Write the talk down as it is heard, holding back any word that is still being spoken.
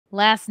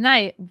last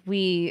night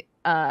we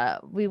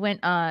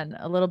went on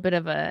a little bit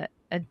of a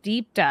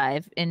deep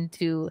dive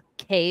into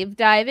cave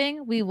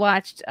diving. We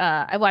watched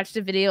I watched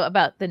a video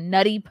about the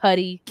Nutty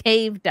Putty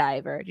cave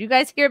diver. Did you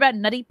guys hear about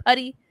Nutty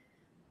Putty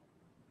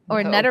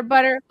or No. Nutter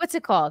Butter? What's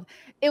it called?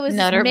 It was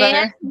Nutter this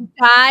man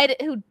Butter?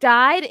 who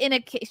died in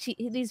a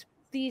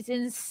these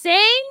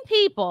insane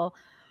people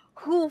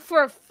who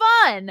for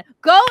fun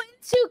go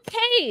into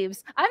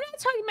caves. I'm not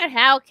talking about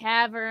how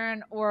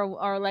cavern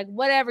or like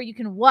whatever you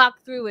can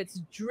walk through.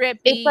 It's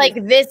drippy. It's like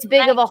this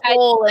big of a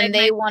hole and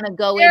they want to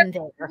go in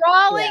there.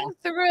 Crawling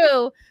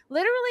through,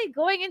 literally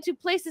going into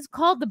places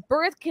called the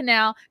birth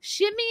canal,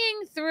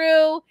 shimmying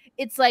through.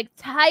 It's like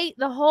tight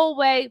the whole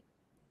way.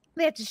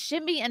 They have to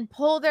shimmy and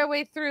pull their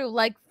way through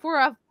like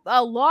for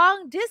a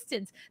long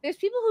distance. There's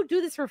people who do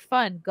this for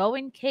fun, go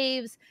in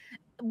caves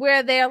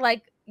where they're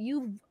like,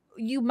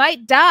 you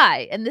might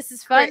die, and this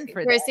is fun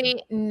for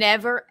Chrissie, them.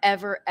 never,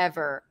 ever,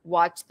 ever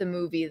watch the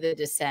movie The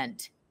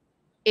Descent.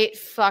 It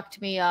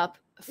fucked me up.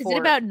 Is it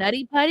about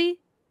Nutty Putty?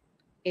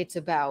 It's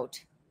about,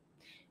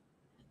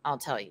 I'll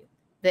tell you,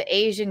 the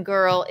Asian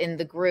girl in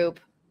the group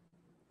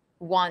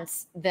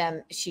wants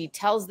them, she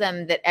tells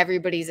them that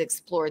everybody's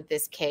explored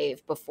this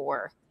cave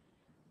before,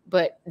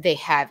 but they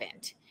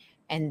haven't.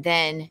 And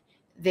then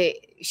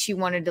she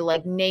wanted to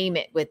like name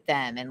it with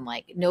them, and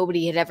like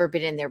nobody had ever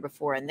been in there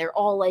before, and they're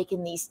all like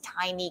in these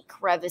tiny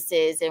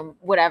crevices and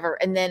whatever,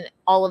 and then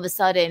all of a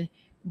sudden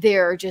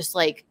they're just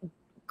like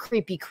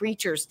creepy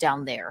creatures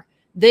down there.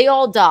 They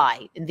all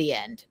die in the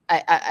end.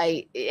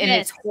 And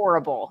it's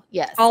horrible.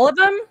 Yes, all of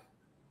them,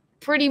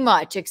 pretty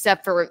much,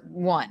 except for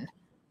one,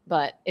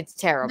 but it's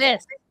terrible.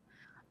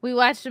 We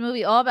watched a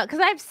movie all about,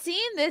 because I've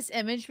seen this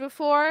image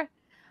before.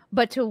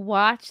 But to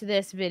watch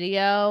this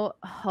video,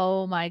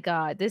 oh my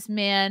God, this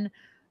man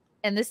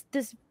and this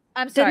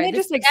I'm sorry, didn't they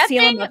just like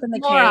seal him up in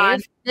the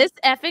cave? This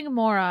effing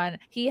moron,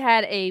 he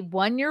had a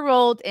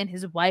 1-year-old and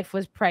his wife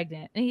was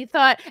pregnant. And he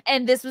thought,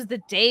 and this was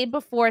the day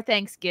before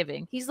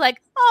Thanksgiving. He's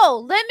like,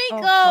 oh, let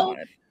me go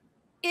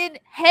in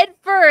head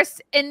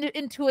first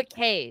into a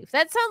cave.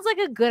 That sounds like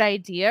a good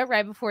idea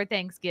right before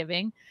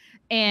Thanksgiving.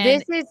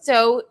 And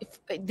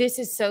this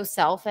is so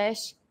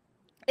selfish.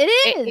 It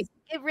is.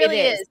 It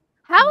really is.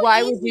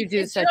 Why would you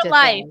do such a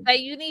thing?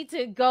 That you need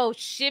to go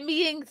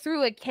shimmying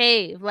through a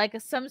cave like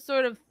some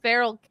sort of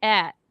feral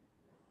cat?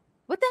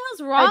 What the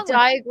hell's wrong? A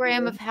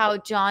diagram of how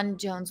John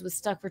Jones was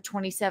stuck for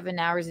 27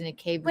 hours in a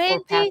cave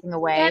before passing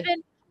away.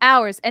 27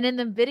 hours. And in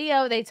the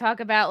video, they talk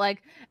about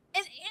like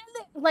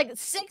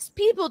 6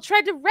 people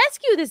tried to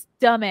rescue this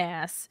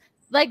dumbass.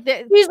 Like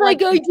he's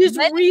like, I just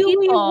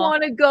really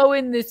want to go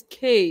in this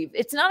cave.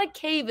 It's not a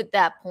cave at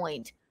that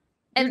point.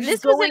 And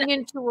this was going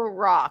into a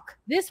rock.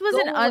 This was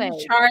an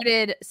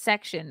uncharted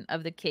section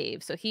of the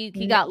cave. So he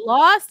got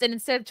lost, and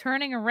instead of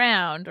turning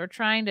around or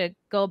trying to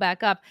go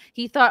back up,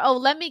 he thought, oh,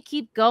 let me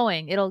keep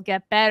going. It'll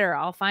get better.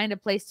 I'll find a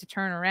place to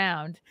turn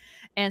around.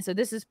 And so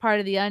this is part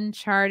of the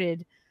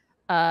uncharted.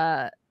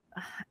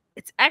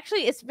 It's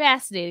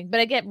fascinating, but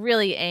I get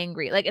really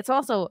angry. Like, it's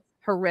also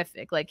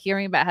horrific, like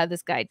hearing about how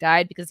this guy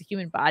died, because the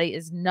human body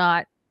is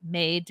not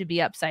made to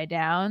be upside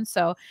down.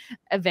 So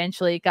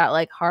eventually it got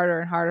like harder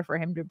and harder for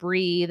him to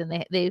breathe,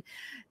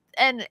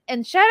 and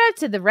and shout out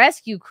to the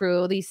rescue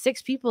crew, these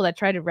 6 people that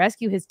tried to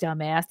rescue his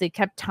dumbass. They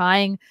kept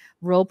tying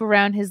rope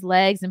around his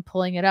legs and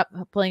pulling him up,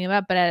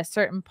 but at a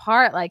certain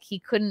part, like he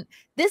couldn't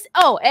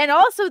and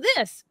also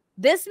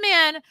this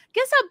man,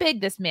 guess how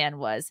big this man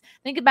was.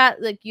 Think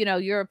about, like, you know,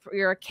 you're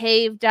a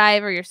cave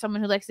diver, you're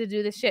someone who likes to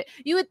do this shit.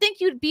 You would think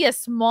you'd be a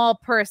small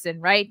person,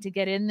 right, to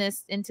get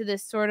into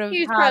this sort of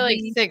He's hobby.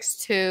 probably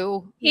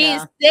 6'2".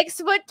 He's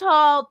 6 foot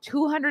tall,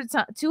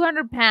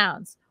 200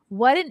 pounds.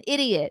 What an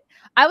idiot.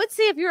 I would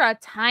say if you're a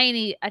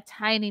tiny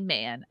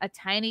man, a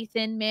tiny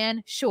thin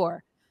man,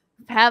 sure,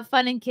 have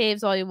fun in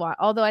caves all you want.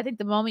 Although I think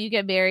the moment you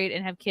get married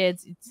and have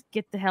kids,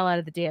 get the hell out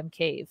of the damn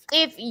cave.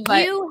 If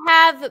you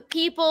have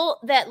people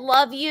that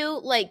love you,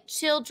 like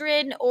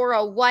children or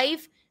a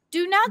wife,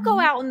 do not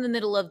go out in the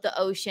middle of the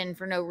ocean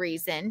for no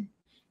reason.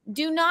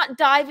 Do not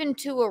dive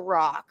into a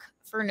rock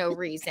for no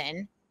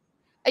reason.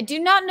 I do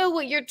not know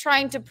what you're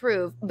trying to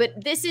prove,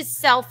 but this is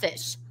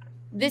selfish.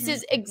 This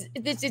is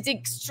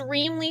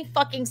extremely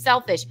fucking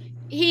selfish.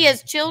 He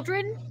has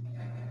children.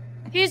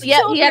 He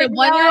had a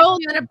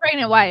 1-year-old and a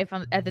pregnant wife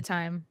at the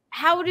time.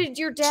 How did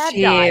your dad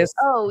die?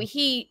 Oh,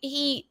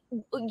 he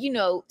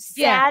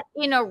sat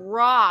in a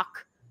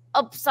rock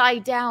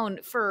upside down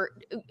for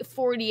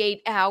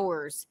 48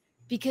 hours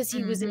because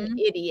he was an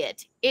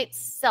idiot. It's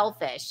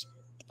selfish.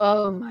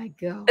 Oh my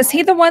God. Is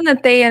he the one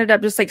that they ended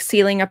up just like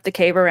sealing up the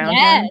cave around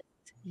him?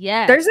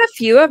 Yeah. There's a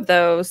few of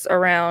those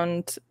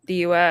around the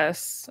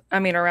US. I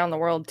mean, around the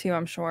world too,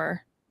 I'm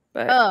sure.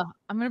 But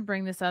I'm gonna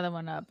bring this other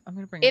one up.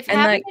 If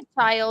having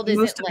a child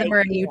isn't most of them are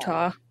in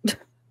Utah.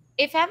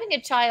 If having a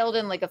child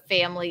and like a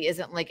family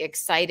isn't like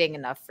exciting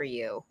enough for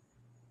you,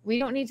 We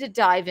don't need to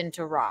dive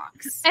into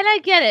rocks. And I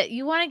get it.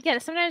 You want to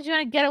get sometimes you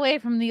want to get away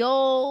from the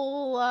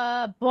old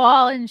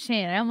ball and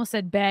chain. I almost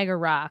said bag of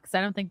rocks.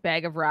 I don't think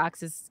bag of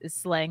rocks is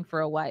slang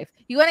for a wife.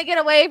 You want to get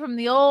away from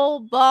the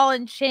old ball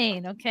and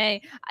chain.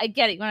 Okay, I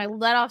get it. You want to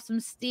let off some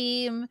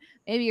steam.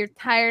 Maybe you're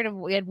tired of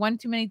we had one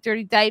too many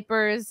dirty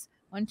diapers,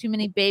 one too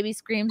many baby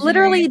screams.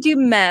 Literally do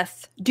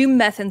meth. Do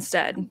meth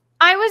instead.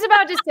 I was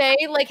about to say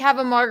like have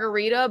a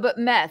margarita, but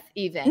meth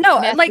even.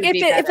 No, meth like if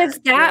it's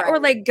that, right. or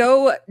like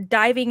go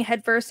diving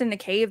headfirst in a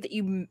cave that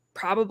you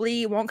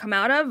probably won't come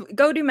out of,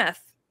 go do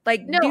meth.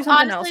 Like no, do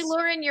something honestly, else.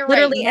 Lauren, you're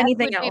Literally right.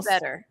 anything Meth would else. be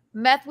better.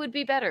 Meth would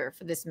be better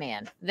for this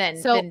man than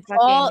fucking.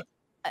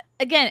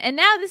 Again, and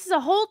now this is a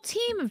whole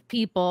team of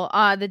people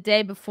the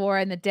day before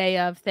and the day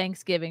of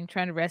Thanksgiving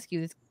trying to rescue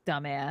this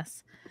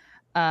dumbass.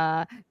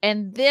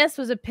 And this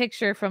was a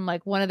picture from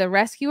like one of the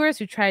rescuers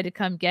who tried to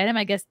come get him.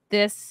 I guess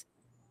this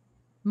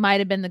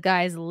might have been the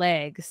guy's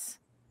legs.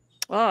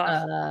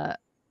 Oh.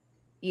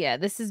 Yeah,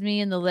 this is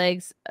me in the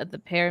legs of the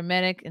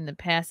paramedic in the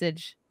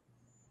passage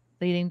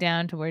leading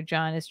down to where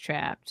John is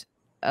trapped.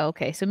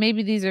 Okay, so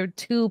maybe these are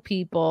two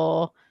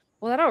people.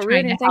 Well, that'll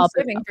ruin your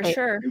Thanksgiving for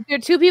sure. There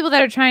are two people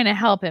that are trying to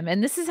help him,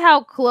 and this is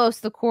how close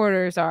the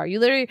quarters are.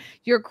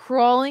 You're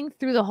crawling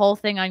through the whole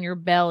thing on your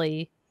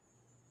belly.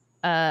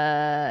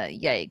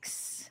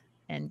 Yikes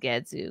and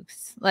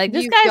gadzooks. Like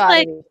this guy's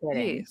like,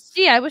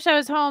 gee, I wish I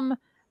was home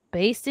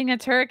basting a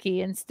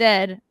turkey.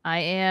 Instead, I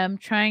am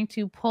trying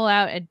to pull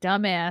out a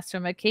dumbass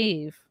from a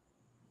cave.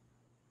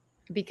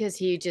 Because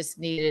he just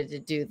needed to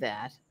do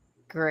that.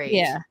 Great.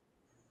 Yeah.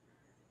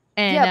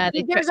 And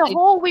there's a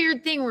whole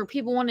weird thing where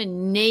people want to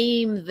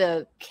name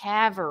the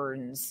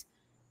caverns.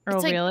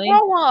 It's like, really?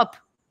 Grow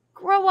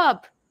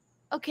up.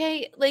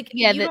 Okay. Like,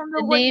 you don't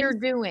know what you're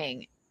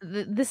doing.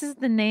 This is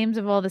the names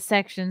of all the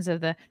sections of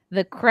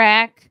the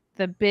crack,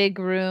 the big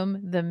room,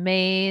 the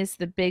maze,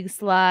 the big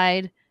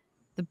slide,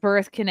 the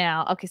birth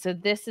canal. Okay, so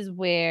this is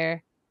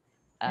where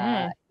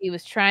he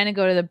was trying to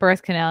go to the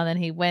birth canal, and then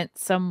he went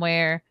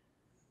somewhere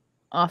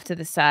off to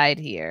the side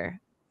here.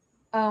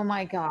 Oh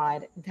my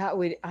God.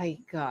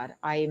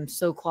 I am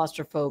so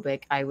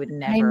claustrophobic. I would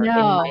never in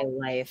my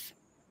life.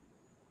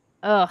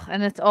 Ugh,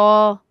 and it's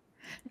all.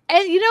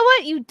 And you know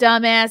what, you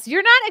dumbass?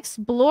 You're not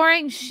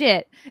exploring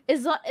shit.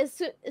 As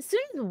soon as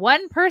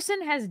one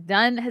person has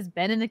been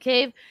in the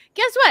cave,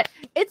 guess what?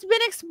 It's been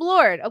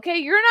explored. Okay,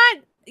 you're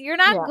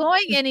not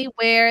going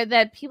anywhere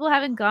that people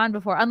haven't gone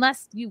before,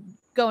 unless you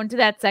go into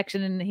that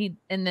section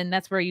and then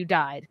that's where you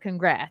died.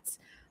 Congrats,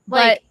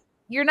 but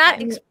you're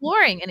not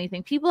exploring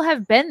anything. People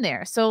have been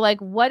there, so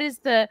like, what is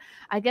the?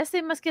 I guess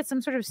they must get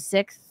some sort of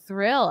sick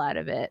thrill out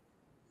of it.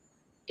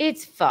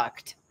 It's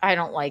fucked. I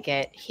don't like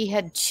it. He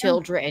had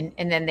children,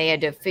 and then they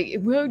had to figure,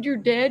 where'd your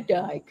dad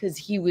die? Because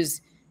he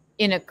was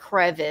in a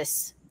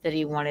crevice that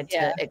he wanted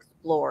to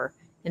explore.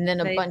 And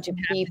then a bunch of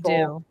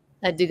people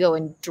had to go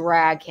and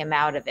drag him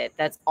out of it.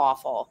 That's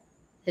awful.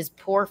 His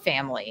poor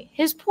family.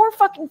 His poor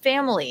fucking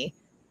family.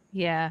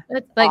 Yeah.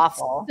 That's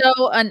awful. So,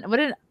 what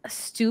a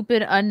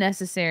stupid,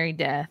 unnecessary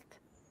death.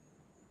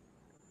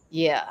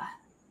 Yeah.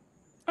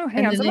 Oh,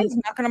 hang on. Someone's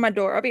knocking on my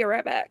door. I'll be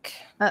right back.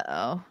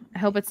 Uh-oh. I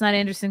hope it's not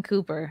Anderson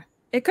Cooper.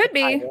 It could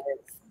be.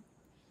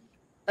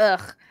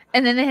 Ugh.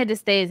 And then they had to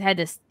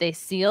they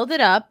sealed it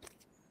up.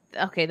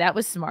 Okay, that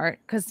was smart,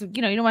 because you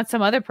don't want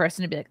some other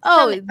person to be like,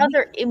 oh,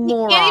 other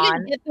moron. Can't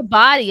even get the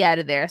body out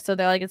of there. So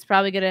they're like, it's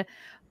probably gonna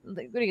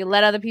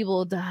let other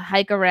people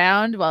hike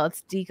around while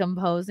it's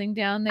decomposing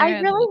down there. I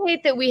really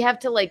hate that we have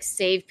to like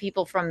save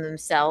people from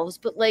themselves,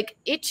 but like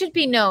it should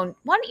be known.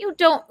 Why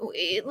don't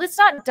let's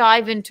not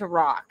dive into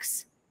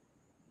rocks.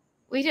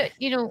 We don't,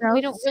 we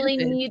don't really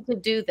need to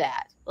do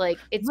that. Like,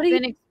 it's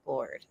been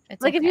explored.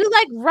 It's like, if you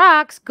like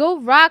rocks,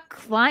 go rock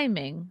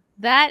climbing.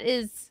 That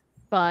is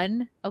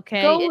fun.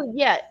 Okay.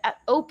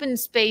 Open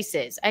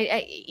spaces.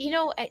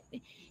 If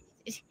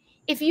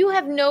you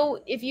have no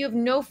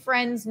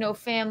friends, no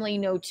family,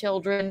 no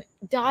children,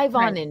 dive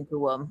on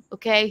into them.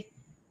 Okay.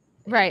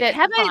 Right.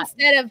 How about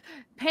instead of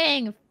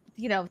paying,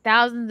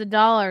 thousands of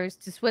dollars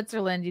to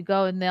Switzerland, you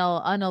go and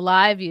they'll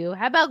unalive you.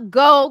 How about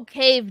go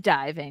cave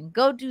diving?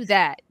 Go do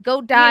that.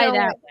 Go die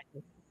that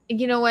way.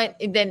 You know what?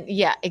 Then,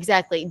 yeah,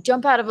 exactly.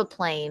 Jump out of a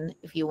plane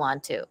if you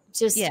want to.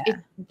 Just,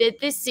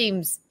 this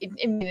seems,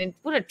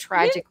 what a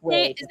tragic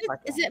way.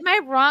 Am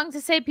I wrong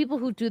to say people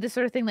who do this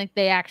sort of thing, like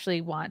they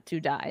actually want to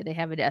die? They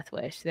have a death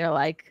wish. They're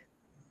like,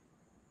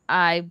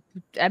 I'm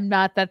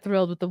not that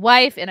thrilled with the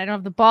wife, and I don't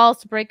have the balls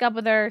to break up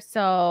with her,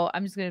 so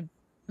I'm just gonna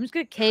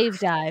cave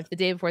dive the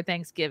day before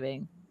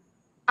Thanksgiving.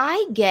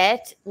 I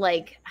get,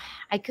 like,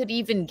 I could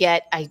even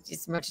get,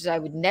 as much as I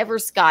would never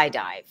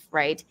skydive,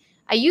 right?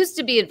 I used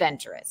to be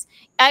adventurous.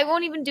 I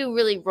won't even do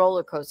really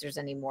roller coasters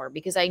anymore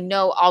because I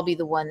know I'll be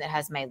the one that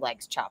has my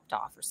legs chopped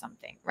off or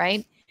something,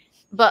 right?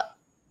 But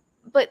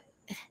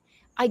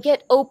I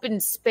get open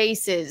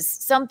spaces,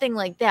 something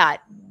like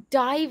that.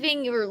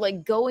 Diving or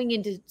like going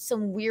into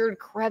some weird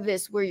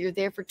crevice where you're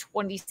there for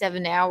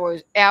 27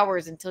 hours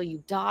until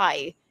you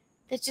die.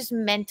 That's just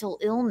mental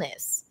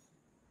illness.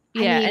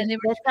 Yeah, and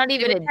that's not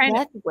even a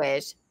death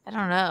wish. I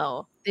don't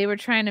know. They were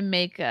trying to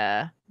make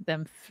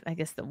them, I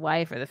guess the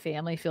wife or the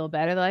family, feel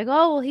better. They're like,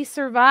 oh, well, he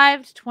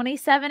survived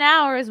 27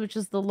 hours, which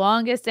is the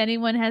longest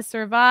anyone has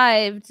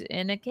survived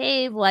in a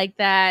cave like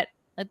that.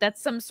 Like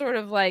that's some sort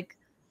of like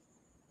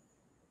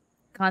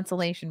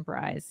consolation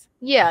prize.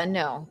 Yeah,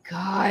 no.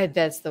 God,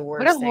 that's the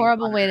worst. What a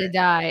horrible way to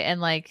die.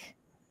 And like,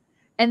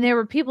 and there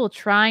were people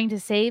trying to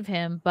save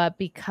him, but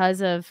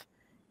because of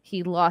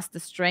he lost the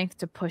strength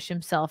to push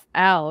himself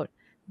out,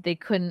 they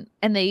couldn't,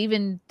 and they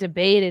even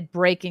debated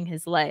breaking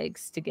his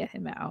legs to get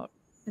him out.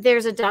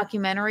 There's a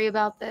documentary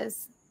about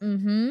this.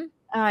 Mm-hmm.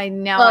 I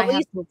don't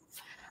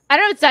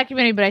know if it's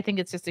documentary, but I think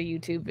it's just a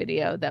YouTube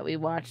video that we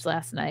watched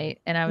last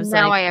night. And I was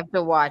now I have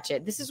to watch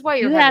it. This is why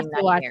you have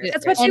to watch it.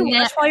 That's what you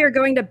watch while you're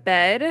going to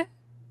bed.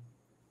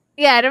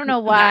 Yeah, I don't know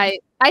why.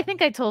 I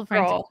think I told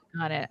Francis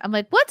on it. I'm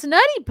like, what's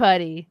Nutty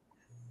Putty?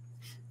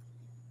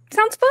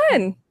 Sounds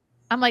fun.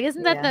 I'm like,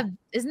 isn't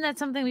that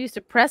something we used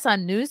to press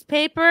on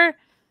newspaper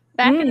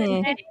back in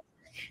the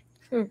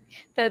day?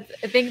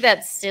 I think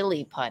that's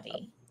silly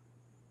putty.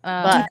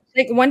 But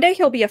like one day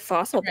he'll be a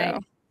fossil, though.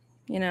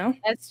 You know,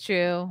 that's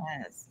true.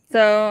 Yes.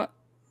 So,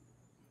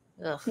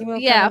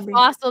 yeah, a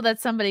fossil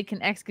that somebody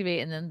can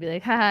excavate and then be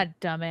like, haha,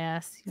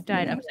 dumbass, you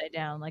died upside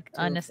down, like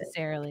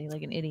unnecessarily,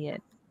 like an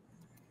idiot.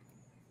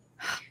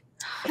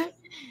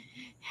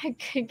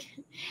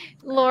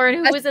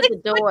 Lauren, who was at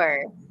the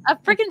door? A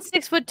freaking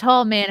 6 foot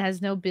tall man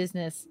has no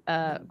business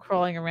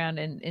crawling around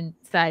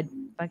inside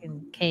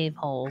fucking cave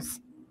holes.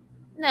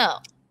 No.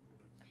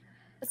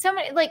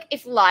 Somebody like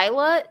if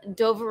Lila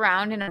dove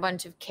around in a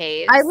bunch of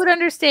caves, I would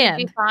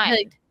understand. She'd be fine.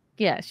 Like,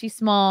 yeah, she's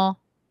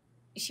small.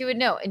 She would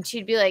know, and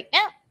she'd be like,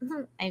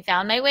 I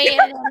found my way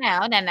in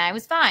now, and I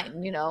was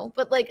fine, you know.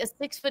 But like a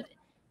 6 foot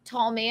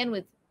tall man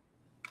with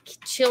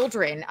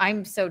children,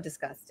 I'm so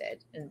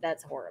disgusted, and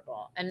that's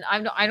horrible. And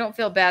I don't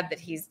feel bad that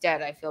he's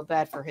dead. I feel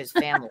bad for his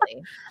family.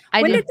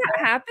 When did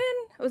that happen?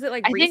 Was it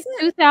like recent?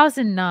 I think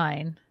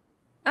 2009.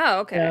 Oh,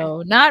 okay.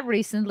 So not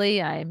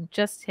recently. I'm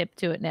just hip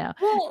to it now.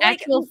 Well,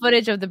 actual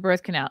footage of the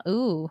birth canal.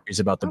 Ooh. Here's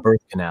about the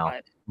birth canal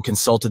and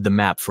consulted the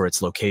map for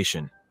its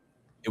location.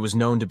 It was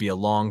known to be a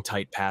long,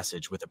 tight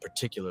passage with a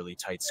particularly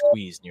tight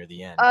squeeze near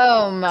the end.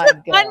 Oh my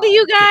God. Fun to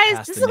you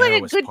guys. This is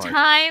like a good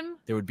time.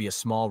 There would be a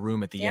small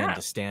room at the end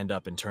to stand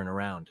up and turn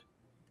around.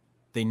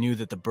 They knew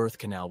that the birth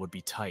canal would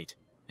be tight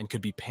and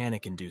could be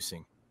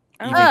panic-inducing,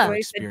 even for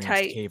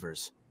experienced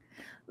cavers.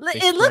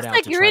 It looks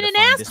like you're in an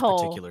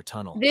asshole.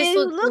 This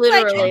looks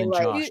literally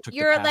like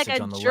you're like a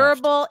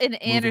gerbil in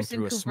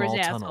Anderson Cooper's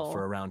asshole.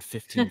 For around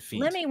 15 feet.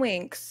 Lemmy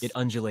winks. It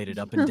undulated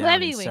up and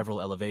down in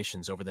several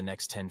elevations over the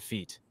next 10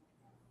 feet.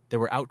 There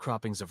were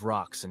outcroppings of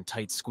rocks and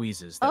tight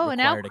squeezes that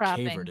required a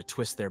caver to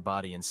twist their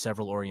body in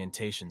several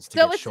orientations to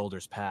get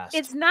shoulders past.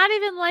 It's not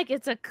even like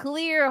it's a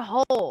clear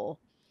hole.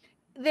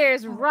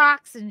 There's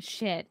rocks and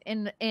shit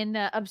and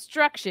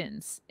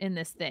obstructions in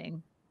this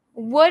thing.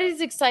 What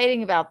is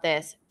exciting about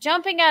this?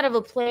 Jumping out of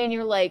a plane,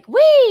 you're like,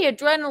 whee,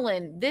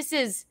 adrenaline. This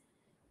is,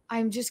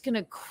 I'm just going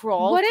to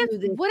crawl through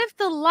this. What if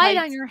the light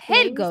on your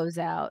head goes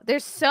out?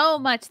 There's so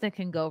much that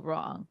can go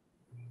wrong.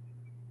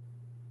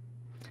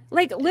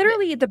 Like,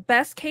 literally, the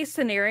best case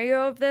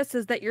scenario of this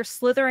is that you're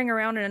slithering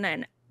around in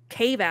a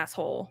cave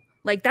asshole.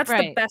 Like, that's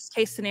the best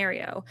case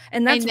scenario.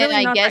 And that's then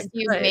really I guess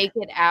you make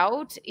it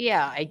out.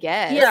 Yeah, I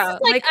guess. Yeah.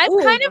 Like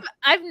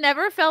I've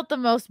never felt the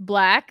most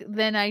black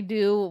than I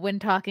do when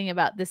talking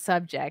about this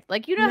subject.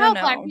 Like, you know how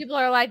black people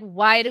are like,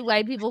 why do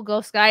white people go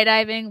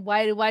skydiving?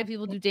 Why do white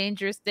people do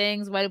dangerous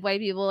things? Why do white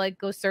people like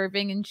go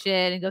surfing and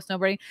shit and go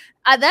snowboarding?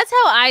 That's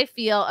how I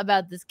feel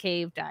about this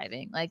cave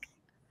diving. Like,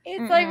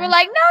 it's like we're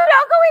like, no,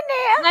 don't go in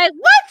there. Like,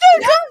 what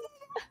you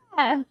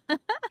doing? Why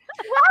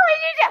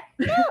would you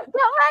do? No, don't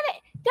run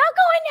it. Don't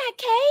go in that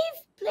cave,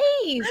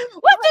 please.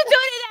 What you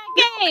doing in that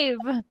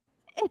cave?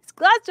 It's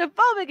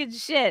claustrophobic and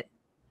shit.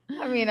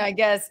 I mean, I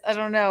guess I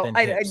don't know.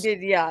 I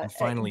did, yeah. And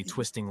finally,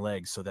 twisting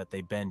legs so that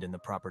they bend in the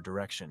proper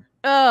direction.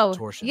 Oh,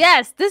 torsion.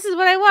 Yes, this is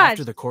what I watched.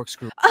 After the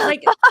corkscrew,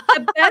 like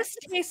the best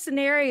case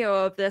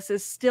scenario of this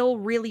is still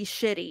really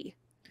shitty.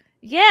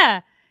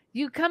 Yeah.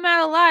 You come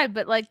out alive,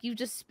 but like you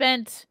just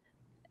spent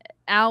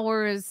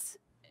hours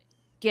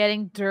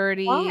getting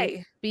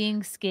dirty,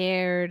 being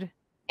scared.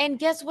 And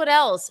guess what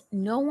else?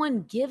 No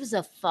one gives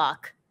a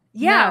fuck.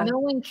 Yeah. No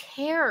one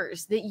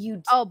cares that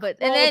you and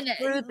then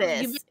through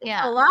this. You've been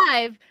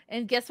alive,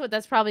 and guess what?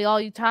 That's probably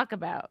all you talk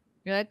about.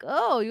 You're like,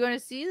 oh, you want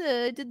to see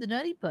I did the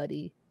Nutty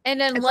Putty.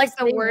 And unless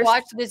they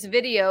watch this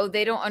video,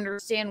 they don't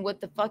understand what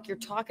the fuck you're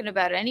talking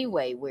about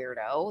anyway,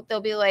 weirdo. They'll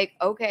be like,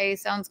 okay,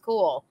 sounds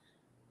cool.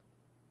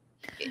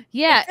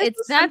 Yeah,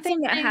 it's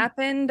something that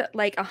happened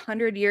like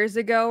 100 years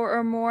ago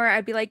or more.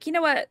 I'd be like, you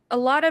know what? A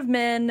lot of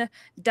men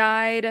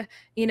died,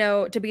 you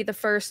know, to be the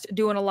first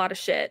doing a lot of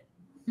shit.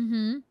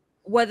 Mm-hmm.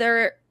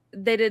 Whether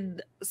they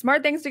did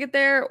smart things to get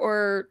there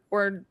or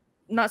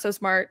not so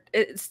smart,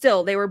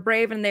 still they were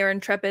brave and they were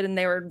intrepid and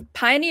they were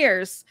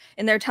pioneers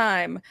in their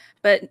time.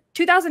 But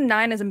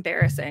 2009 is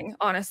embarrassing,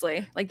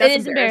 honestly. Like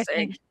that's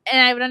embarrassing.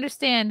 And I would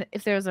understand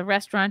if there was a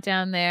restaurant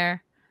down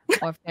there.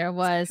 Or if there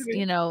was,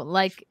 you know,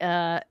 like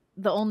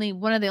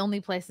one of the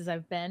only places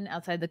I've been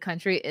outside the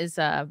country is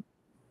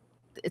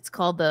it's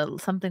called the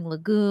something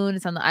lagoon.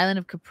 It's on the island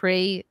of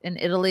Capri in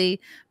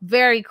Italy.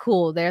 Very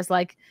cool. There's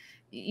like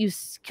you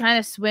kind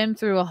of swim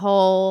through a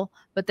hole,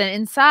 but then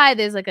inside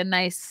there's like a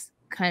nice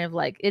kind of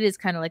like it is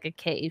kind of like a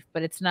cave,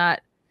 but it's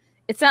not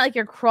like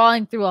you're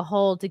crawling through a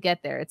hole to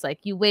get there. It's like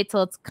you wait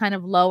till it's kind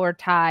of lower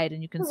tide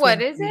and you can swim.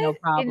 What is it? No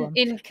problem.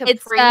 In Capri?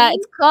 It's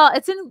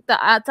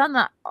on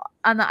the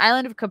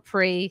island of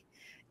Capri.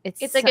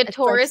 It's like a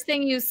tourist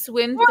thing. You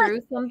swim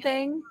through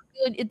something.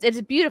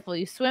 It's beautiful.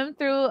 You swim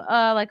through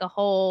like a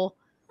hole.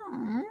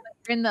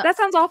 That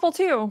sounds awful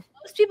too.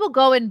 Most people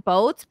go in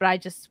boats, but I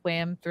just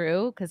swam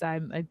through because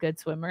I'm a good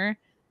swimmer,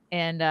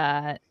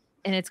 and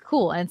it's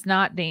cool and it's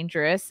not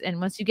dangerous. And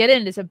once you get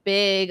in, it's a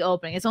big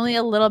opening. It's only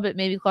a little bit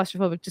maybe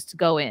claustrophobic just to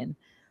go in,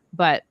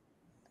 but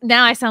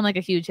now I sound like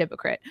a huge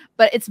hypocrite.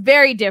 But it's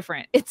very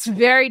different. It's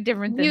very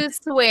different. You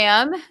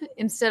swam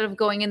instead of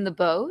going in the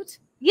boat.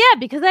 Yeah,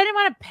 because I didn't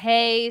want to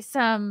pay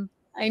some.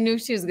 I knew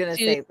she was gonna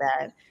say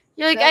that.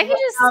 You're like, I can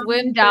just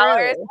swim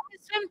dollars.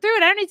 Swim through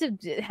it. I don't need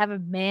to have a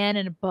man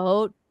in a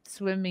boat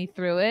swim me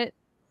through it.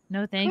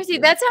 No, thank you.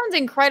 That sounds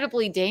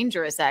incredibly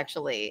dangerous,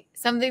 actually.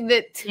 Something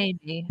that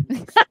maybe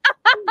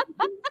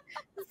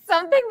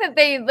something that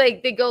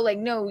they go like,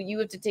 no, you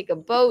have to take a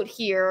boat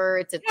here.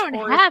 It's a you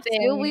don't have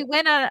thing. To. We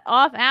went on an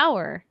off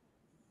hour.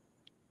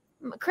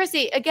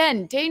 Chrissy,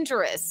 again,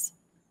 dangerous.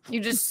 You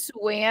just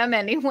swam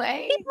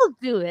anyway. People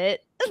do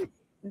it.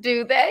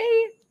 Do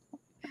they?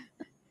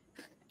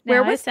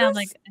 Where I sound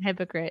like a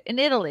hypocrite in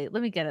Italy.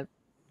 Let me get a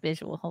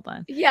visual. Hold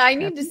on. Yeah, I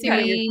need to see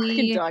what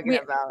you're talking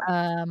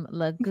about.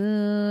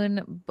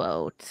 Lagoon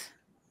boat.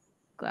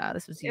 Wow,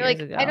 this was years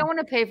ago. I don't want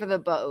to pay for the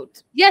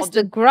boat. Yes,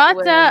 the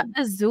Grotta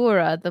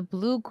Azzurra, the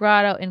Blue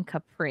Grotto in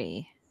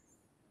Capri.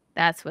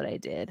 That's what I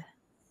did.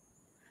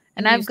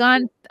 And I've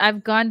gone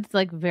to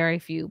like very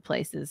few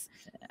places.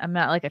 I'm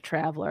not like a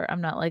traveler.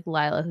 I'm not like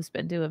Lila who's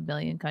been to a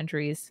million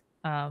countries.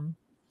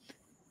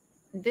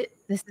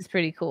 This is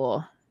pretty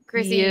cool.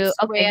 Chrissy,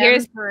 okay,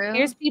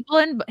 here's people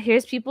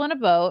in a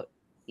boat.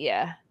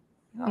 Yeah.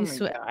 Oh my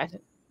God.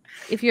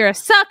 If you're a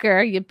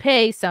sucker, you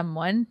pay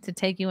someone to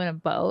take you in a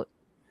boat.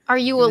 Are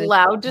you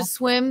allowed to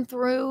swim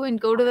through and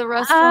go to the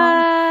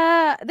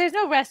restaurant? There's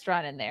no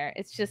restaurant in there.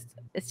 It's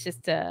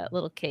just a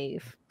little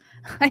cave.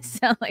 I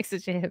sound like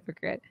such a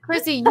hypocrite.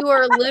 Chrissy, you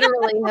are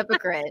literally a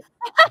hypocrite.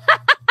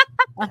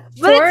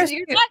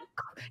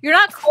 You're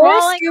not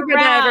crawling scuba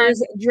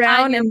divers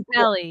drown in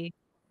belly.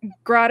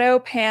 Grotto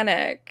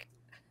panic.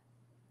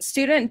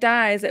 Student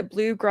dies at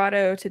Blue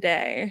Grotto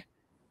today.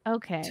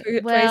 Okay.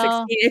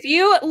 2016. If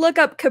you look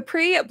up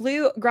Capri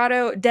Blue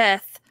Grotto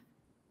death,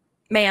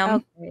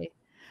 ma'am. Okay.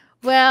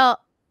 Well,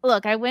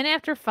 look, I went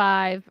after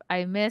 5.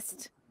 I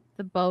missed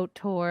the boat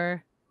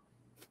tour.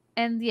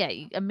 And yeah,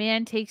 a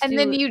man takes and you.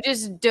 And then you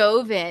just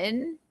dove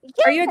in.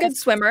 Yes. Are you a good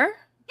swimmer?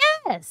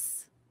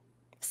 Yes.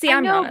 See,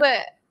 I'm not.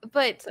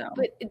 But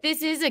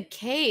this is a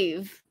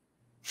cave.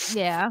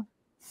 Yeah.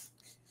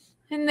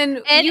 And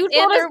then you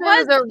told us there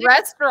was a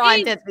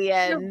restaurant at the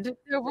end.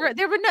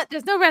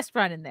 There's no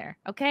restaurant in there.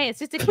 Okay, it's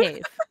just a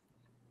cave.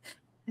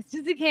 It's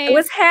just a cave. It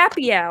was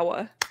happy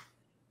hour.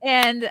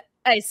 And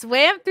I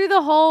swam through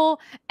the hole,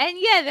 and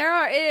yeah,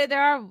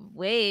 there are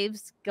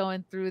waves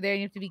going through there.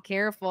 And you have to be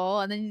careful,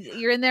 and then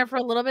you're in there for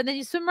a little bit, and then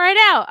you swim right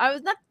out. I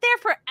was not there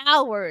for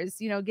hours,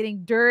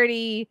 getting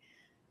dirty,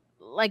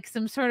 like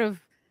some sort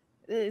of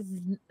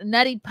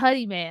Nutty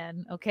Putty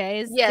man.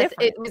 Okay, yes,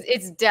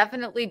 it's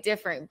definitely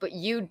different. But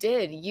you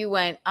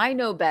went, I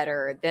know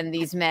better than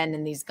these men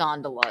in these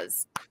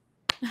gondolas.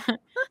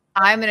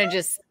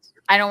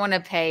 I don't want to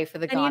pay for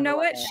the gondola. And you know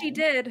what? She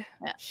did.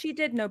 Yeah. She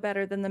did know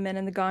better than the men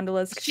in the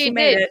gondolas. She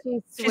made did.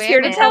 It. She's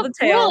here to tell the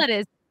tale. Cool it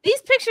is.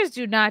 These pictures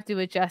do not do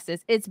it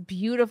justice. It's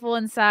beautiful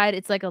inside.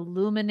 It's like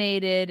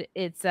illuminated.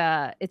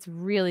 It's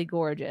really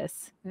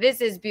gorgeous.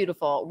 This is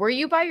beautiful. Were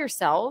you by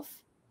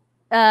yourself?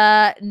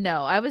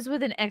 No. I was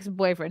with an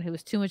ex-boyfriend who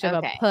was too much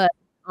of a putt.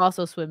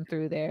 Also swim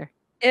through there.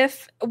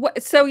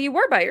 So you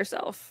were by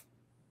yourself.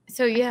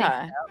 So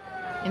yeah.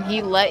 And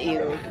he let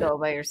you go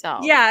by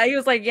yourself. Yeah, he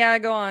was like, yeah,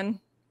 go on.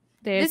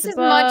 This is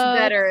much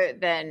better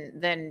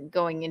than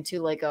going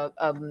into like a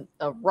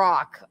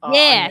rock.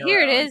 Yeah,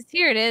 here it is.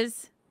 Here it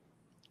is.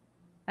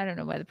 I don't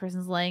know why the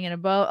person's laying in a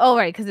boat. Oh,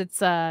 right, because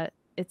it's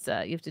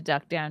you have to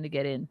duck down to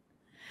get in.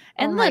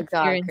 And look,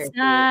 you're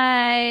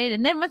inside.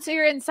 And then once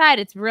you're inside,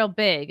 it's real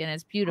big and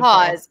it's beautiful.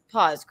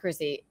 Pause,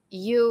 Chrissy.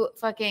 You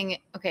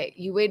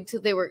waited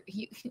till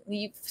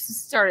you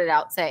started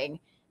out saying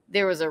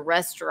there was a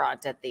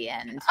restaurant at the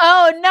end.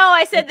 Oh no,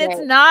 I said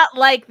that's not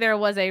like there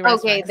was a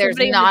restaurant. Okay, there's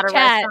not a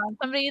restaurant.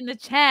 Somebody in the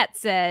chat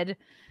said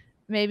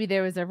maybe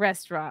there was a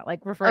restaurant, like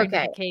referring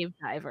to the cave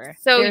diver.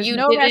 So there's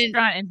no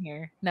restaurant in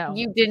here. No.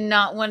 You did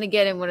not want to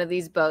get in one of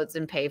these boats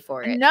and pay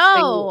for it.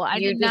 No, I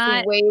did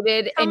not.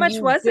 Waited. How much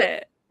was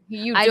it?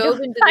 You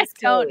dove into this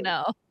cave. I don't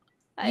know.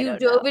 You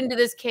dove into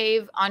this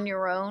cave on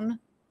your own?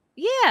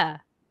 Yeah.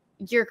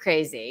 You're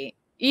crazy.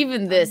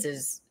 Even this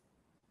is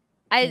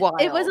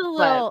wild, it was a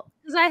little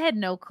Because I had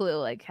no clue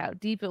like how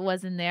deep it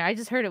was in there. I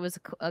just heard it was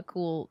a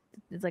cool.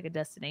 It's like a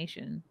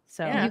destination.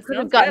 So Yeah, you could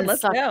have sounds gotten good.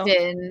 Let's sucked go.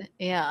 in.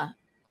 Yeah.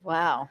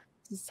 Wow.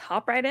 Just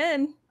hop right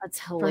in. That's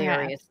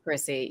hilarious,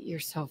 Chrissy. You're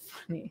so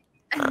funny.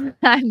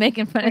 I'm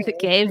making fun of the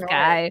cave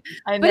guy.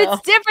 I know. But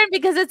it's different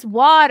because it's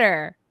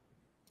water.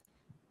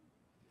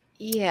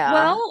 Yeah.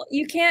 Well,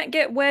 you can't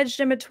get wedged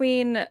in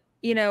between,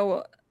 you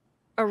know,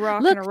 a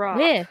rock Look, and a rock.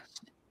 fish.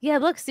 Yeah,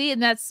 look, see,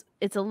 and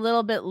it's a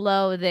little bit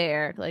low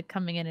there, like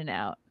coming in and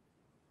out.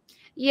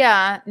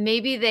 Yeah,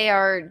 maybe they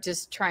are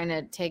just trying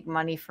to take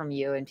money from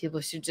you and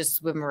people should just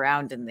swim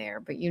around in there,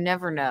 but you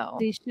never know.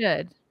 They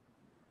should.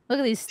 Look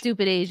at these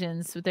stupid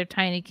Asians with their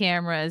tiny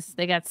cameras.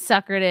 They got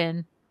suckered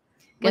in.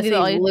 Look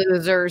at these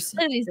losers.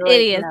 Look at these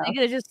idiots. They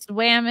could have just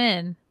swam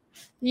in.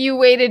 You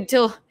waited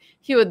till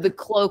you had the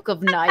cloak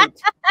of night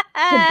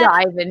to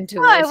dive into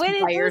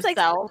it by yourself. Like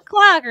 6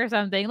 o'clock or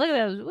something. Look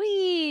at those.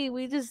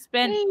 We just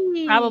spent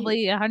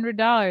probably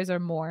 $100 or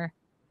more.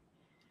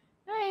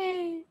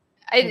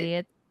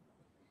 Idiot.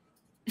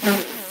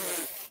 I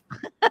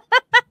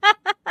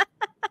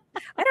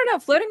don't know.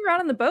 Floating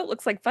around on the boat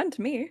looks like fun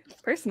to me,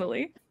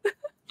 personally.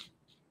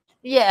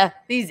 Yeah,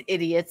 these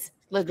idiots.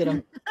 Look at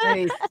them.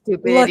 These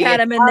stupid Look idiots. at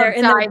them in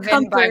their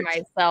comfort by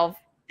myself.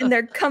 In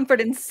their comfort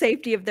and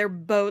safety of their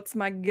boats.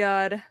 My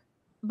God.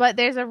 But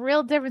there's a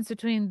real difference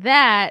between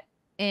that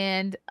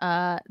and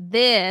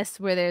this,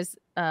 where there's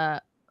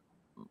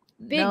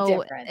Big no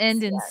difference,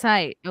 end in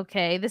sight.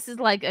 Okay, this is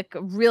like a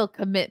real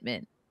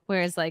commitment,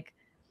 whereas like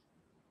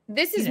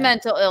this is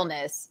mental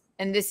illness,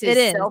 and this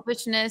is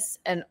selfishness,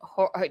 and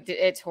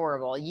it's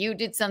horrible. You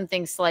did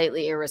something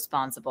slightly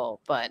irresponsible,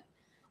 but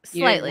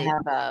slightly you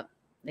didn't have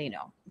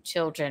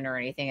children or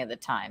anything at the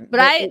time. But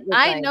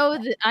I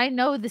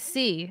know the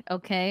sea.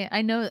 Okay,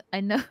 I know.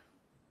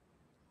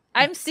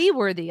 I'm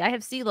seaworthy. I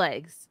have sea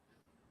legs.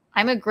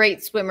 I'm a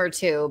great swimmer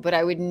too, but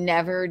I would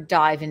never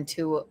dive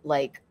into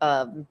like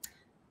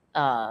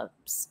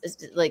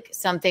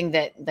something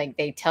that like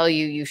they tell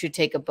you should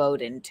take a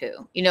boat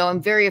into. You know, I'm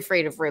very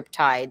afraid of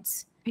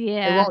riptides.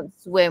 Yeah. I won't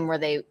swim where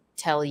they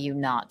tell you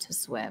not to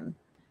swim.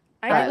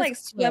 I can like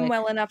swim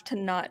well enough to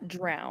not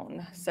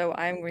drown. So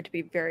I'm going to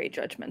be very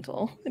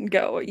judgmental and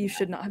go, you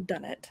should not have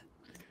done it.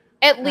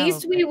 At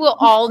least we will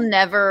all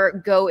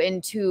never go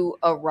into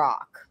a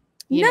rock.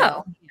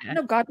 No,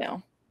 God,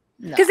 no.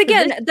 Because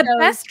again, the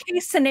best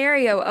case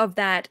scenario of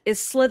that is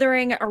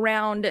slithering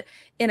around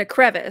in a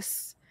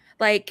crevice.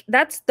 Like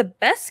that's the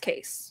best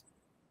case.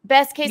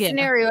 Best case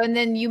scenario, and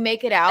then you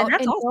make it out,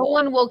 and no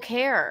one will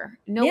care.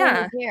 No one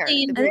will care.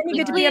 And then you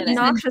get to be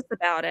obnoxious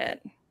about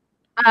it.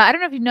 I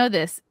don't know if you know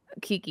this,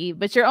 Kiki,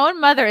 but your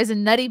own mother is a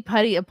Nutty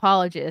Putty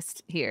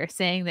apologist here,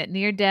 saying that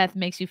near death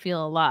makes you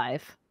feel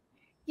alive.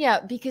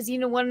 Yeah, because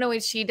you want to know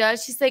what she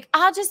does? She's like,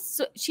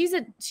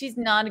 she's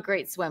not a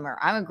great swimmer.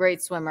 I'm a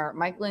great swimmer.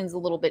 Michaeline's a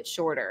little bit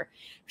shorter.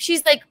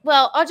 She's like,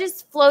 well, I'll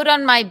just float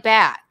on my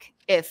back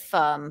if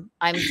I'm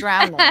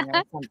drowning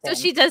or something. So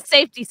she does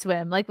safety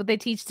swim, like what they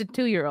teach to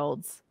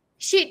 2-year-olds.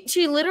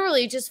 She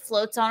literally just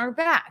floats on her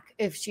back.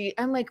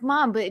 I'm like,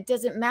 Mom, but it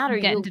doesn't matter.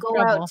 You'll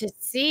go out to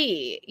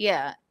sea.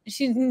 Yeah.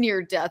 She's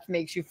near death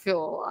makes you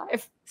feel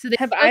alive. So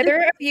have either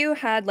of you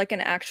had like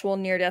an actual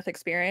near-death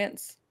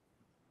experience?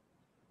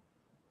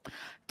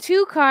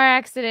 2 car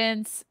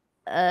accidents.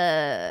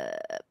 I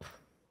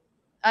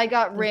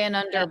got ran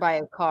under by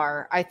a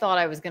car. I thought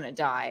I was gonna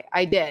die.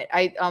 I did.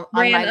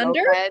 Ran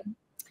under? Moped,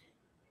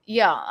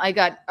 yeah, I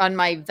got on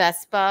my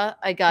Vespa.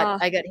 I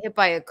got hit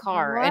by a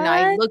car, and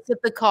I looked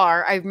at the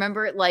car. I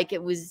remember it like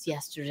it was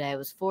yesterday. I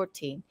was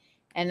 14,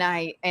 and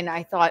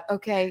I thought,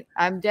 okay,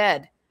 I'm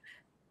dead.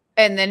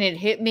 And then it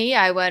hit me.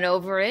 I went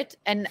over it,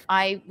 and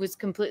I was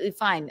completely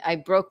fine. I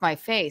broke my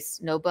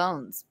face, no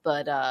bones,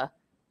 but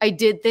I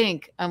did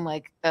think, I'm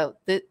like, all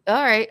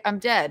right, I'm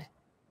dead.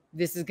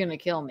 This is gonna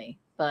kill me.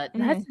 But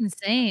that's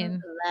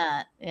insane.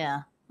 I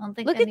don't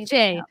think. Look at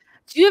Jay.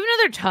 Do you have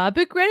another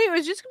topic ready, or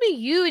is it just gonna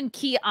be you and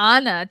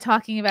Kiana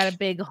talking about a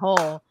big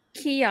hole?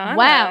 Kiana.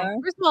 Wow.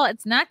 First of all,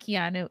 it's not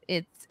Keanu.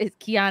 It's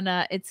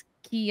Kiana. It's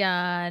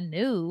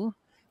Keanu.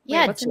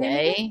 Yeah,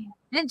 Jay.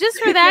 And just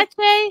for that,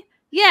 Jay.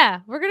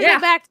 Yeah, we're gonna go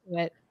back to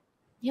it.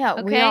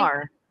 Yeah, we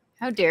are.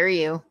 How dare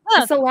you?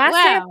 It's the last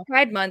day of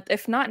Pride Month.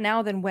 If not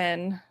now, then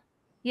when?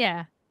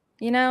 Yeah.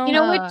 You know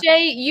what,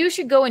 Jay? You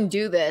should go and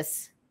do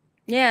this.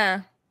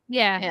 Yeah.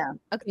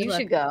 Okay, you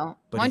should go.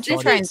 But why don't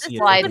you try and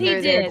slide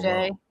through there,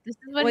 Jay? This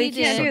is what he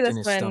did. Can't do this in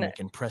his stomach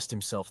and pressed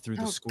himself through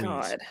the squeeze.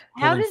 God.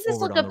 How does this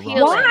look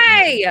appealing?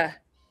 Why?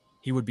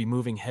 He would be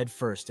moving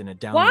headfirst in a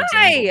downward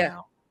angle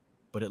now,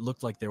 but it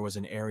looked like there was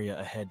an area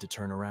ahead to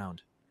turn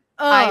around.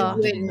 I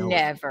would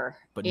never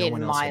but no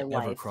one else my had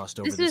life. ever crossed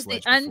over this this is the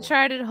ledge before.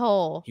 uncharted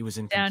hole. He was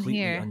in down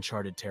completely here.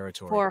 uncharted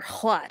territory. For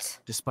what?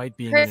 Despite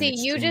being Chrissy, in an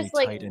you just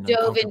extremely like tight and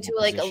dove into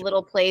uncomfortable like a position.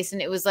 little place,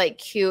 and it was like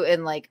cute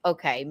and like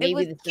okay,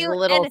 maybe this is a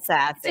little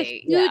sassy.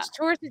 It's a huge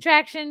tourist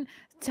attraction.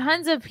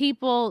 Tons of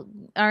people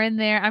are in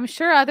there. I'm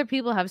sure other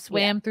people have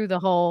swam through the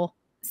hole.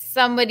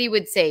 Somebody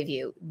would save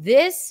you.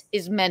 This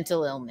is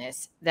mental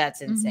illness.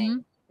 That's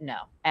insane. No,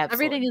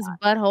 absolutely everything is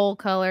butthole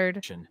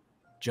colored.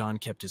 John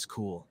kept his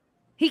cool.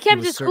 He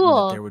kept his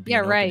cool. That there would be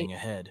an opening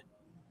ahead.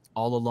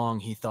 All along,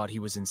 he thought he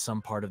was in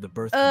some part of the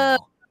birth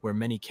canal, where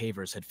many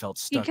cavers had felt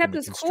stuck in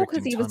the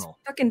constricting tunnel. Was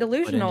fucking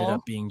delusional. But ended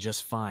up being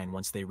just fine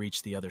once they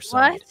reached the other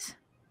side. What?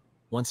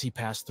 Once he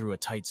passed through a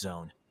tight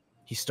zone,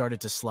 he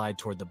started to slide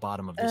toward the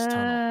bottom of this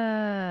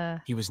tunnel.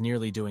 He was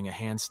nearly doing a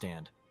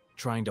handstand,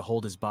 trying to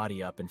hold his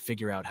body up and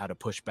figure out how to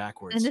push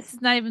backwards. And this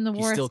is not even the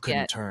worst. He still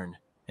couldn't turn,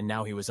 and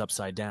now he was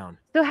upside down.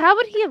 So how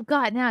would he have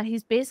gotten out?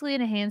 He's basically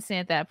in a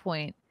handstand at that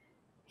point.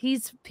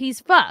 He's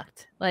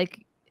fucked.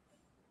 Like,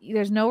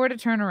 there's nowhere to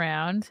turn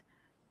around.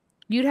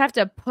 You'd have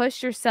to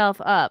push yourself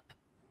up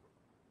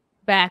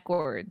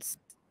backwards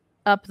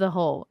up the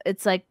hole.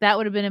 It's like that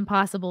would have been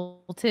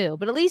impossible too.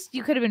 But at least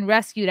you could have been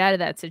rescued out of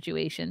that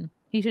situation.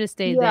 He should have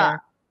stayed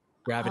there.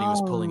 Gravity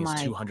was pulling his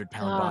 200-pound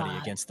body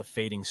against the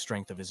fading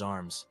strength of his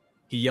arms.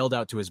 He yelled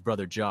out to his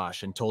brother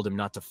Josh and told him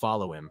not to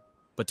follow him,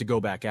 but to go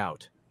back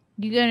out.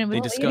 They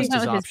discussed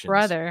his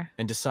options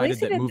and decided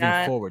that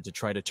moving forward to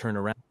try to turn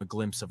around a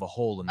glimpse of a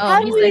hole in the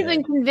How do you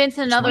even convince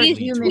another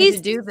human to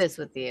do this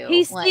with you?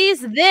 He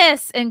sees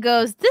this and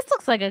goes, "This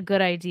looks like a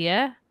good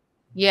idea.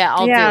 Yeah,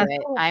 I'll do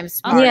it. I'm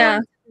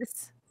smart.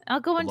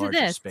 I'll go into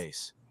this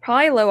space.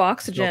 Probably low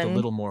oxygen. Felt a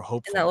little more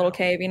hopeful in that little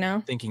cave, you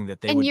know, thinking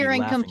that they and would you're be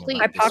in laughing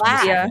complete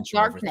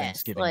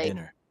darkness. Like...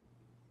 dinner.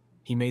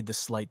 He made the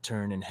slight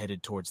turn and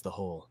headed towards the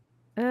hole.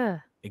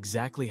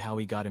 Exactly how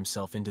he got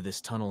himself into this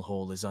tunnel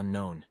hole is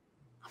unknown.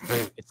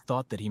 It's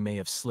thought that he may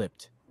have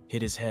slipped,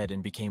 hit his head,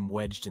 and became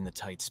wedged in the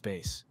tight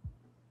space.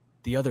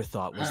 The other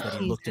thought was that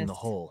he looked in the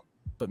hole,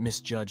 but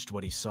misjudged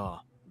what he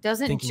saw.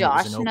 Doesn't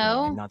Josh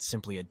know? And not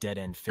simply a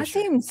dead-end fissure.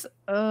 That seems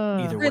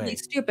either really way,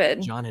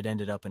 stupid. John had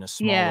ended up in a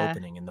small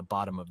opening in the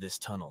bottom of this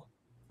tunnel,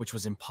 which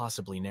was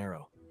impossibly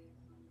narrow.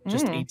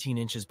 Just 18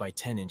 inches by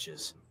 10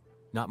 inches,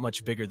 not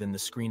much bigger than the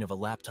screen of a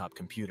laptop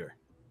computer.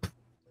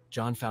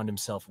 John found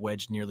himself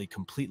wedged nearly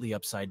completely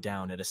upside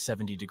down at a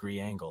 70-degree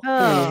angle.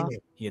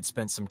 He had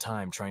spent some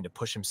time trying to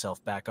push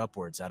himself back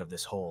upwards out of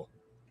this hole.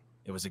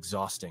 It was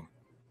exhausting.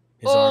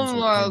 His arms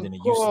were pinned in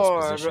a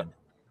useless position,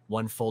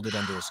 one folded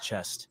under his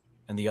chest,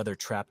 and the other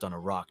trapped on a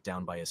rock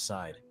down by his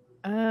side.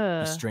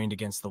 He strained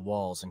against the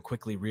walls and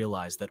quickly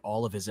realized that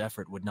all of his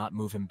effort would not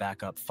move him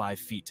back up 5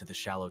 feet to the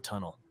shallow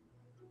tunnel.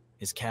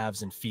 His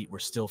calves and feet were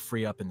still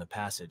free up in the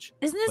passage,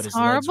 but his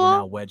horrible? legs were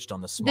now wedged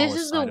on the smallest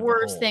This is side the of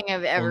worst hole, thing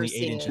I've ever only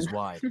seen. 8 inches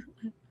wide.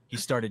 He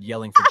started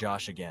yelling for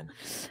Josh again.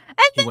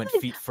 He went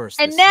feet first.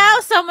 And now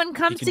someone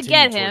comes to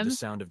get him. The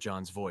sound of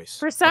John's voice.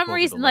 For some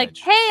reason, like,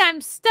 "Hey,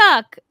 I'm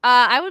stuck."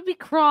 I would be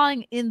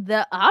crawling in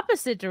the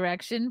opposite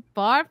direction,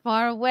 far,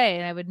 far away,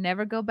 and I would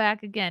never go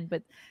back again.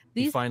 But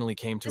he finally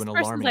came to an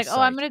alarming like, sight.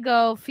 "Oh, I'm gonna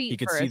go feet He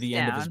could first see the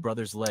end down. of his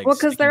brother's legs. Well,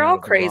 because they're all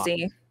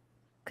crazy.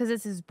 Because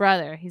it's his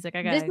brother. He's like,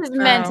 "I got." This is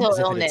mental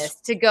illness.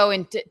 To go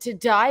into to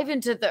dive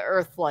into the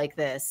earth like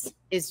this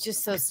is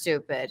just so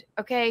stupid.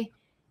 Okay.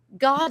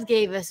 God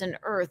gave us an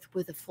earth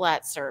with a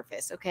flat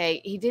surface,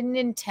 okay? He didn't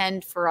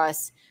intend for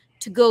us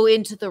to go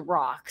into the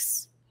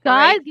rocks.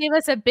 God gave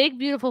us a big,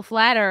 beautiful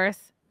flat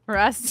earth for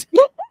us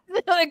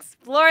to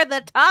explore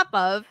the top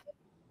of,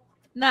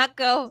 not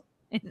go.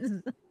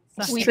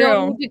 We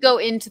don't need to go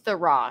into the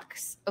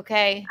rocks,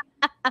 okay?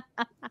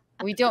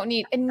 We don't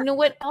need, and you know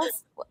what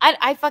else?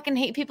 I fucking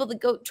hate people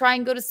that try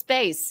and go to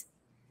space.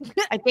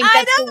 I think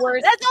that's the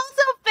worst. That's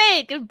also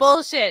fake and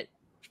bullshit.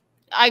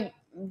 I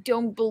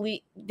don't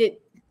believe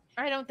that.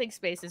 I don't think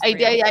space is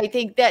real. I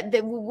think that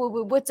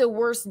what's a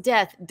worse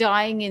death?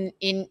 Dying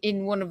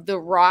in one of the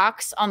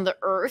rocks on the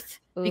earth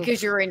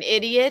because you're an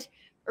idiot,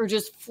 or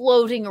just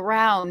floating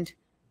around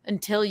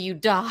until you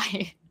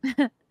die.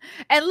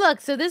 And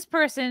look, so this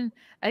person,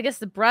 I guess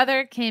the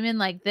brother came in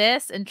like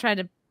this and tried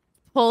to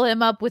pull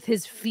him up with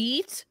his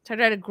feet,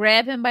 tried to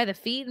grab him by the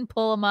feet and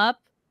pull him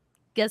up.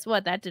 Guess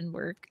what? That didn't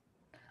work.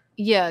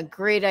 Yeah,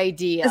 great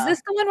idea. Is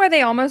this the one where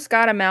they almost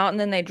got him out and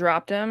then they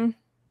dropped him?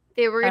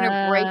 They were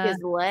gonna break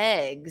his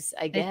legs,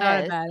 I guess. They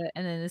thought about it,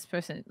 and then this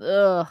person,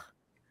 ugh.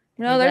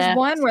 No, there's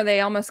one where they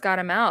almost got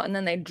him out, and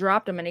then they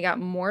dropped him, and he got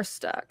more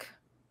stuck.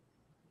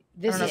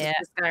 This is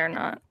this guy or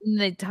not.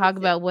 And they talk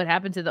about what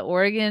happened to the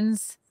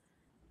organs.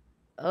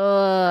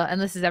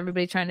 And this is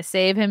everybody trying to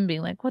save him,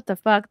 being like, "What the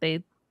fuck?"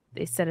 They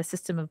set a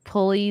system of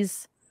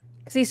pulleys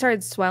because he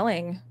started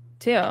swelling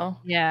too.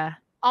 Yeah.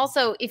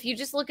 Also, if you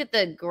just look at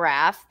the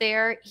graph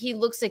there, he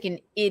looks like an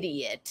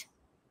idiot.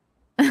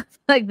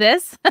 Like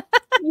this?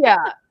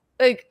 Yeah.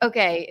 Like,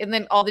 okay. And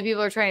then all the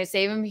people are trying to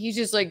save him. He's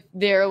just like,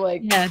 they're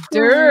like, yeah,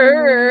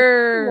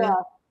 yeah,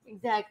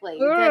 exactly.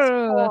 That's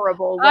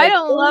horrible. Like, I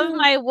don't love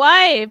my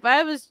wife.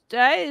 I was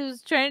trying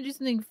to do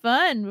something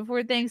fun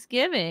before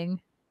Thanksgiving.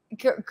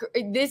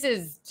 This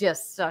is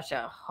just such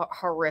a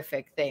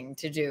horrific thing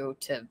to do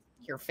to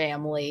your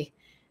family.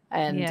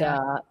 And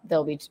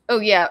they'll be,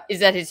 is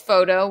that his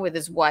photo with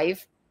his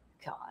wife?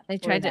 God. They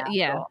tried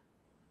to,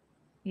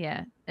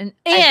 Yeah. And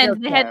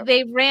feel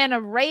they ran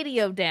a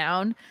radio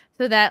down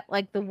so that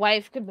like the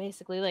wife could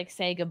basically like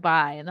say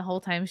goodbye. And the whole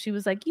time she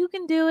was like, you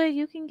can do it,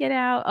 you can get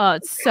out. Oh,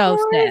 it's so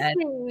sad.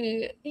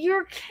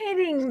 You're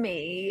kidding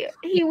me.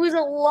 He was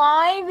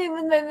alive,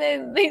 and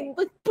then they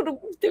like put him.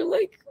 They're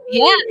like,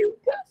 yeah.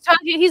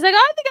 He's like,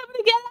 I think I'm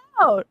gonna get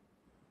out.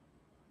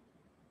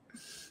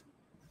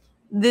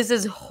 This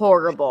is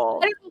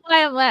horrible. I don't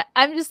know why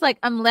I'm just like,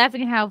 I'm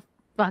laughing at how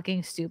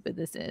fucking stupid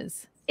this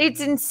is.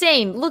 It's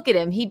insane. Look at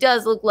him. He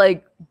does look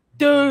like,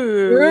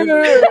 dude.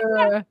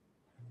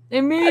 They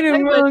made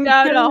him run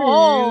down a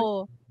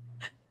hole.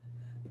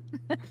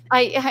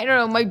 I don't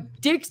know. My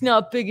dick's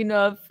not big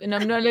enough, and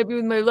I'm not happy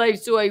with my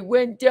life, so I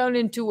went down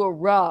into a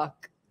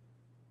rock.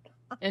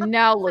 And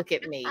now look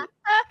at me.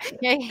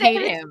 I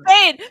hate him.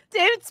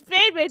 David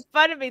Spade made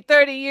fun of me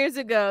 30 years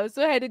ago,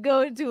 so I had to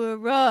go into a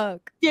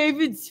rock.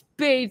 David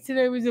Spade said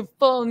I was a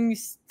falling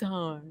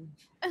star.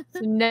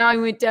 So now I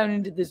went down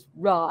into this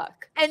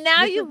rock. And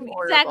now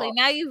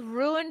you've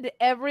ruined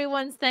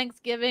everyone's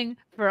Thanksgiving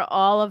for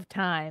all of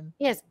time.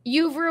 Yes,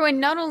 you've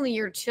ruined not only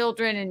your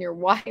children and your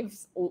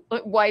wife's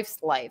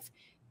life.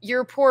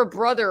 Your poor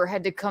brother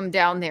had to come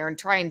down there and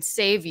try and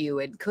save you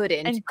and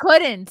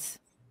couldn't.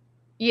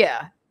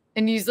 Yeah.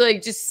 And he's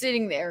like just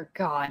sitting there.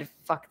 God,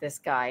 fuck this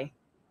guy.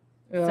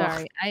 Ugh.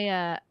 Sorry.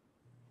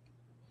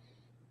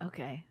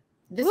 Okay.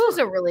 This was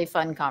a really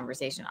fun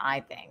conversation,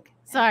 I think.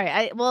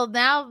 Sorry. Well,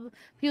 now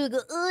people go,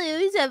 oh, you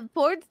always have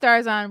porn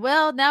stars on.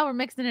 Well, now we're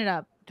mixing it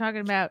up. We're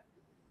talking about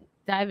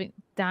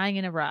dying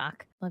in a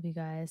rock. Love you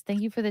guys.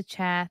 Thank you for the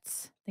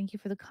chats. Thank you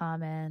for the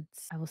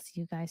comments. I will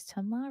see you guys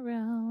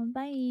tomorrow.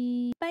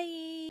 Bye.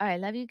 Bye. All right.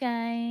 Love you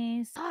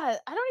guys. God,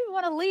 I don't even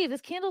want to leave.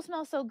 This candle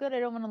smells so good. I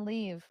don't want to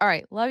leave. All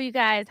right. Love you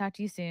guys. Talk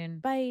to you soon.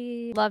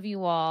 Bye. Love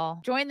you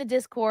all. Join the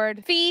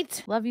Discord.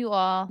 Feet. Love you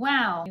all.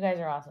 Wow. You guys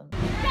are awesome.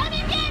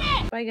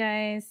 Bye,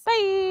 guys.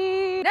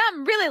 Bye. Now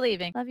I'm really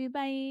leaving. Love you.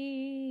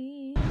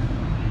 Bye.